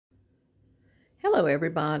Hello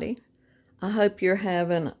everybody. I hope you're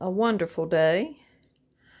having a wonderful day.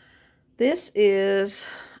 This is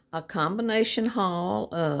a combination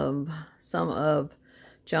haul of some of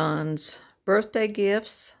John's birthday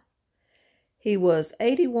gifts. He was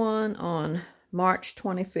 81 on March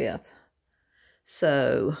 25th.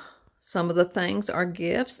 So some of the things are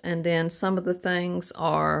gifts, and then some of the things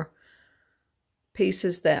are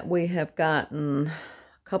pieces that we have gotten.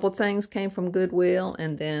 A couple things came from Goodwill,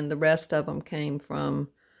 and then the rest of them came from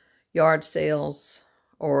yard sales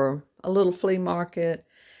or a little flea market.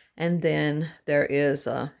 And then there is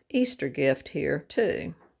a Easter gift here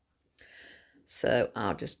too. So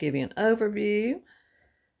I'll just give you an overview.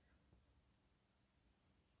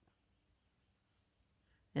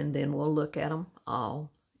 And then we'll look at them all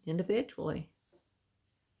individually.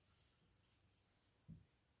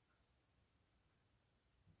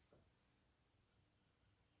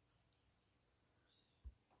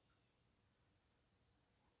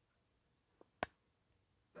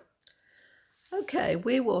 Okay,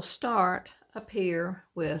 we will start up here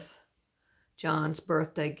with John's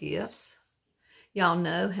birthday gifts. Y'all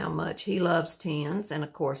know how much he loves tins, and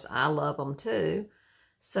of course I love them too.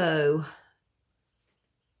 So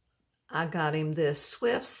I got him this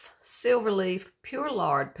Swift's Silverleaf Pure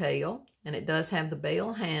Lard pail, and it does have the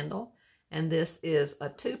bell handle, and this is a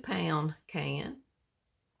 2-pound can.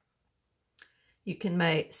 You can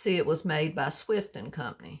see it was made by Swift &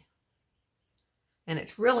 Company. And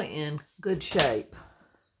it's really in good shape.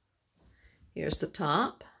 Here's the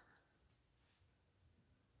top.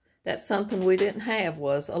 That's something we didn't have,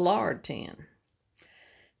 was a lard tin.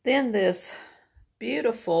 Then this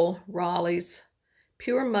beautiful Raleigh's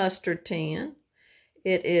Pure Mustard tin.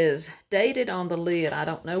 It is dated on the lid. I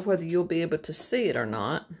don't know whether you'll be able to see it or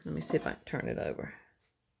not. Let me see if I can turn it over.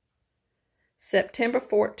 September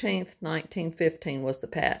 14th, 1915 was the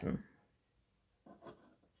patent.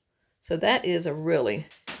 So that is a really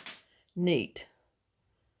neat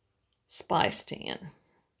spice tin.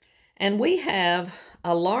 And we have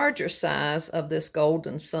a larger size of this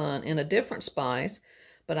Golden Sun in a different spice,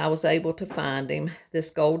 but I was able to find him. This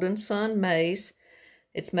Golden Sun mace,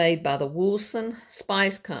 it's made by the Woolson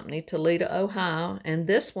Spice Company, Toledo, Ohio, and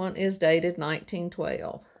this one is dated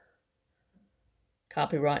 1912.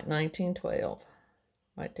 Copyright 1912.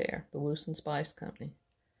 Right there, the Woolson Spice Company.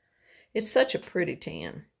 It's such a pretty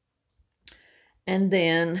tin. And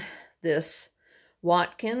then this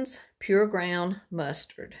Watkins Pure Ground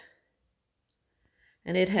Mustard.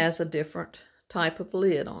 And it has a different type of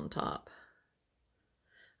lid on top.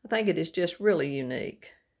 I think it is just really unique.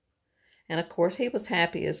 And of course he was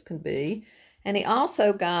happy as can be. And he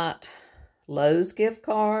also got Lowe's gift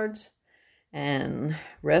cards and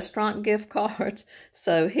restaurant gift cards.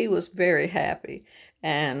 So he was very happy.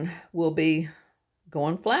 And we'll be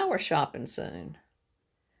going flower shopping soon.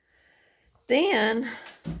 Then,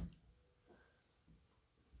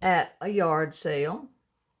 at a yard sale,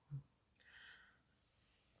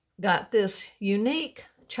 got this unique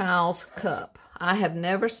child's cup. I have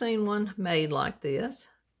never seen one made like this.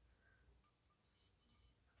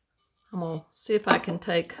 I'm going to see if I can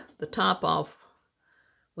take the top off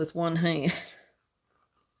with one hand.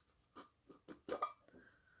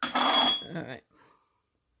 All right.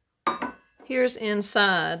 Here's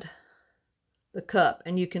inside the cup,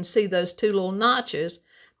 and you can see those two little notches.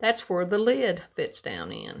 That's where the lid fits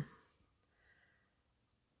down in.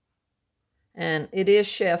 And it is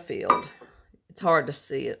Sheffield. It's hard to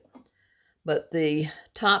see it, but the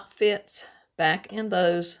top fits back in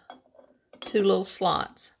those two little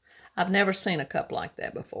slots. I've never seen a cup like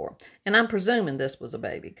that before, and I'm presuming this was a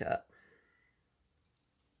baby cup.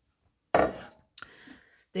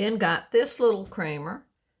 Then got this little creamer.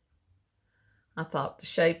 I thought the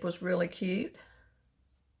shape was really cute.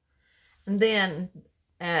 And then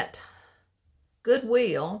at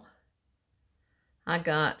Goodwill, I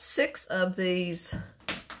got 6 of these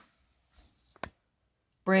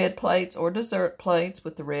bread plates or dessert plates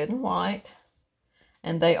with the red and white.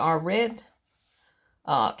 And they are red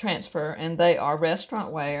transfer, and they are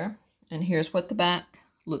restaurant ware. And here's what the back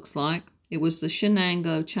looks like. It was the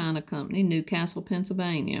Shenango China Company, Newcastle,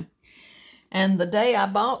 Pennsylvania. And the day I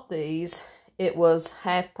bought these, it was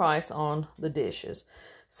half price on the dishes.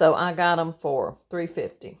 So I got them for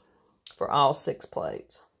 $3.50 for all 6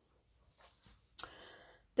 plates.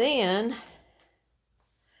 Then,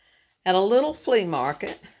 at a little flea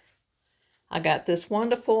market, I got this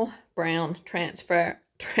wonderful brown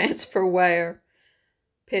transferware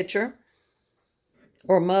pitcher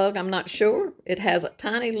or mug. I'm not sure. It has a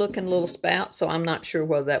tiny looking little spout, so I'm not sure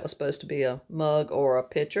whether that was supposed to be a mug or a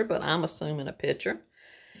pitcher, but I'm assuming a pitcher.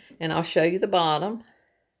 And I'll show you the bottom.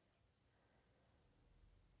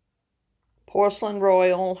 Porcelain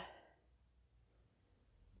Royal,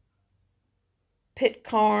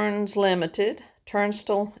 Pitcairns Limited,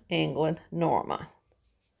 Turnstile, England, Norma.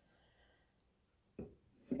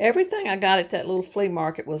 Everything I got at that little flea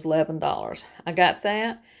market was $11. I got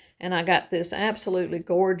that, and I got this absolutely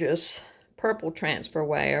gorgeous purple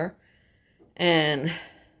transferware. And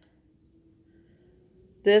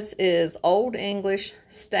this is Old English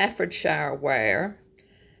Staffordshire ware,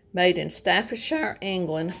 made in Staffordshire,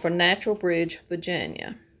 England, for Natural Bridge,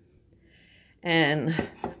 Virginia. And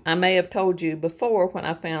I may have told you before when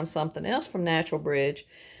I found something else from Natural Bridge,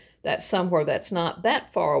 that's somewhere that's not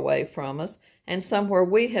that far away from us, and somewhere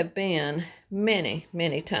we have been many,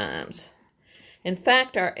 many times. In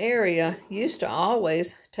fact, our area used to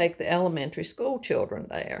always take the elementary school children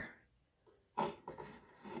there.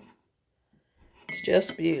 It's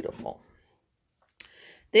just beautiful.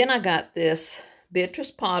 Then I got this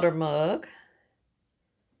Beatrice Potter mug.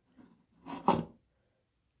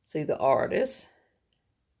 See the artist.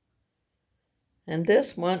 And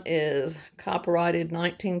this one is copyrighted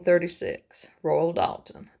 1936, Royal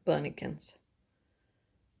Dalton, Bunnykins.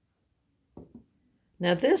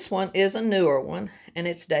 Now this one is a newer one, and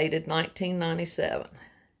it's dated 1997.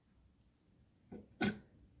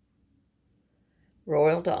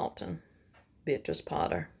 Royal Dalton, Beatrice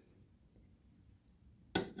Potter.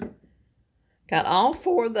 Got all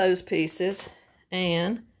four of those pieces,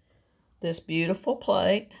 and this beautiful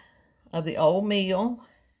plate of the old meal.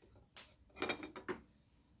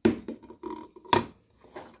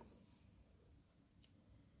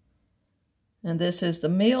 And this is the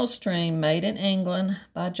meal stream made in England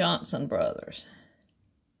by Johnson Brothers.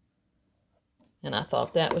 And I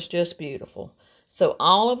thought that was just beautiful. So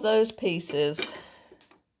all of those pieces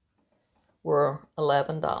were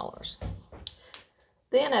 $11.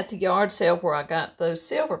 Then at the yard sale where I got those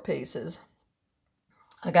silver pieces,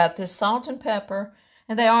 I got this salt and pepper,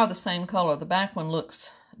 and they are the same color. The back one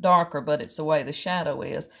looks darker, but it's the way the shadow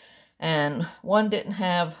is. And one didn't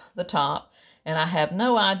have the top. And I have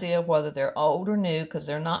no idea whether they're old or new because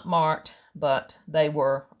they're not marked, but they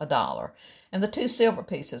were $1. And the two silver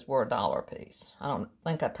pieces were $1 a piece. I don't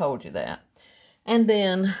think I told you that. And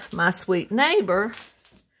then my sweet neighbor,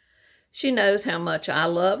 she knows how much I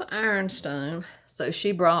love ironstone. So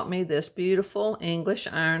she brought me this beautiful English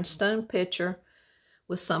ironstone pitcher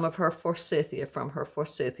with some of her forsythia from her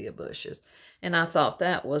forsythia bushes. And I thought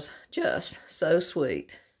that was just so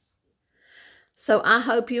sweet. So I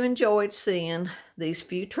hope you enjoyed seeing these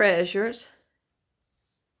few treasures.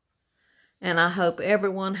 And I hope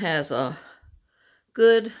everyone has a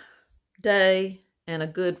good day and a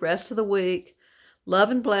good rest of the week. Love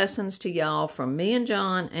and blessings to y'all from me and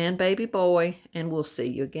John and baby boy. And we'll see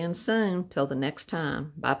you again soon. Till the next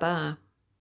time. Bye-bye.